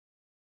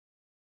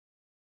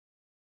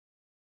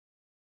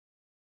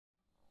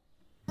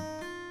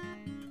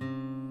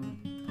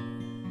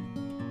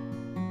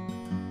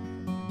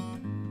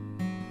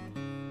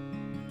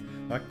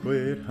I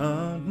quit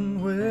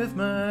hunting with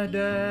my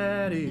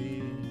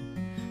daddy.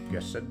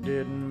 Guess I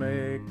didn't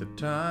make the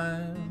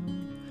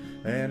time.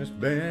 And it's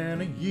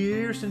been a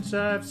year since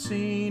I've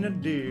seen a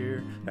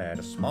deer. Had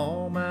a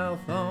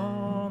smallmouth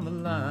on the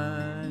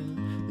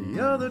line.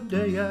 The other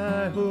day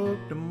I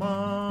hooked a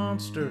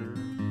monster,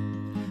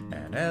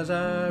 and as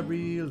I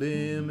reeled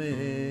him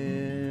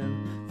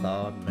in,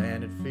 thought,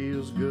 man, it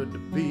feels good to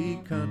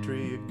be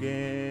country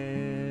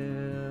again.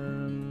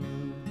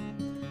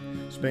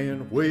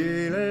 Spend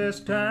way less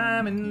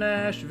time in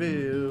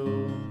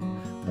Nashville,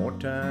 more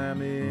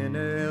time in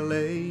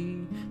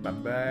LA. My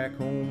back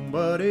home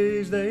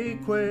buddies, they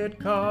quit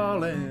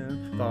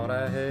calling, thought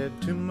I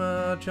had too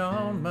much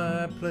on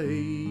my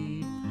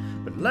plate.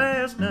 But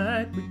last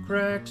night we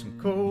cracked some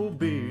cold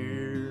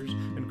beers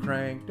and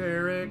cranked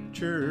Eric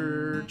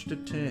Church to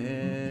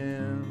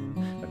 10.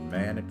 And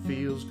man, it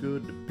feels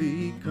good to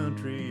be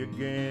country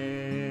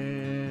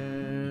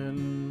again.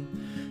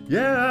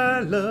 Yeah,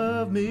 I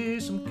love me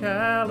some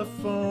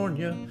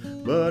California,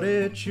 but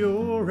it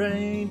sure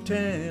ain't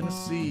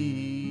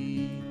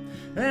Tennessee.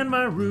 And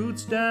my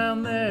roots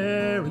down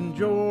there in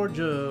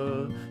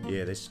Georgia,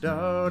 yeah, they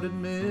started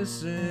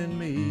missing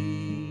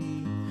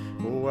me.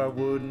 Oh, I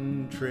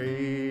wouldn't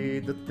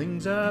trade the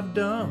things I've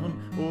done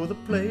or the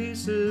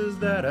places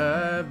that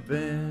I've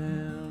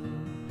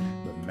been.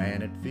 But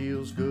man, it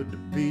feels good to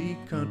be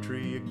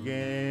country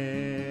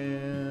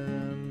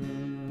again.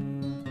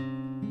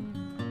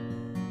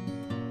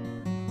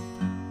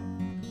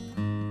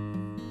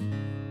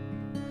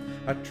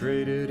 I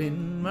traded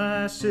in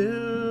my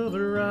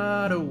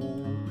Silverado,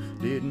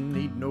 didn't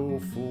need no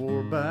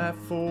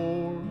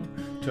 4x4.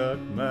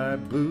 Tucked my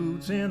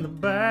boots in the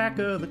back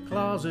of the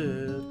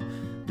closet,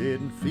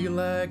 didn't feel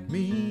like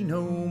me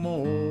no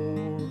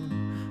more.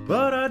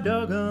 But I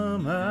dug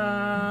 'em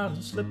out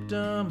and slipped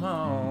 'em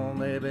on,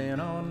 they've been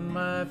on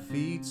my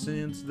feet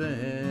since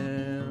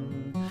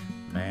then.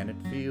 Man, it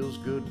feels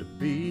good to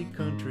be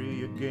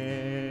country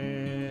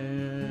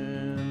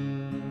again.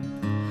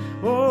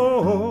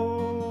 Oh,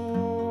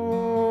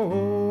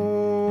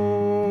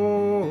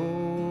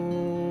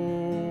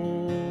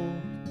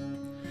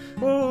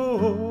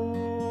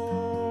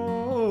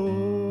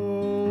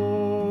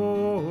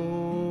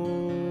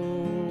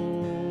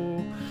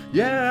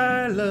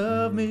 yeah, I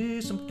love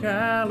me some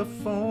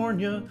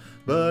California,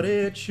 but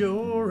it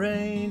sure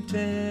ain't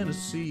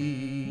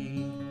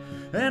Tennessee.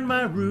 And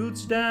my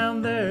roots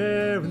down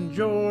there in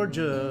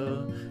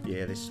Georgia,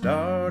 yeah, they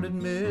started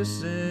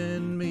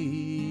missing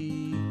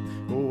me.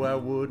 Oh, I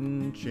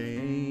wouldn't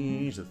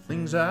change the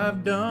things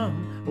I've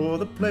done or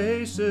the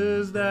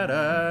places that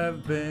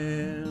I've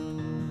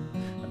been.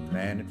 And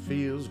man, it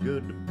feels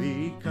good to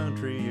be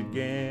country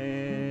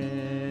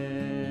again.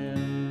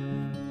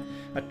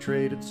 I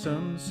traded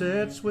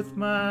sunsets with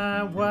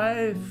my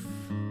wife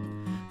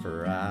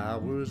for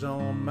hours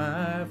on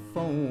my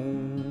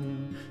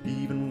phone.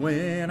 Even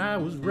when I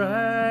was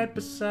right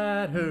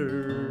beside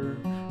her,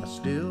 I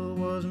still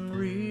wasn't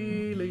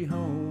really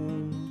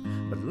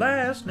home. But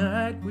last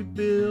night we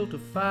built a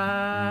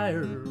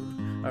fire,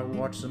 I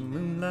watched the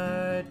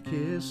moonlight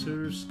kiss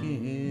her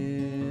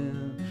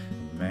skin.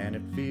 Man,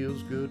 it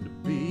feels good to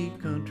be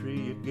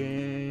country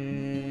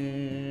again.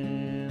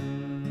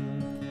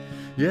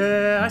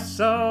 Yeah, I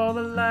saw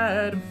the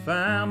light and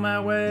found my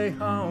way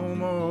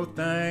home. Oh,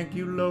 thank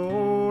you,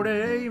 Lord,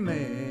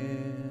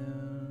 amen.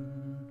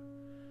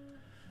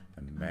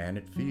 And man,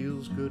 it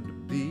feels good to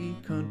be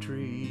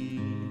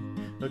country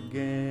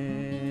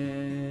again.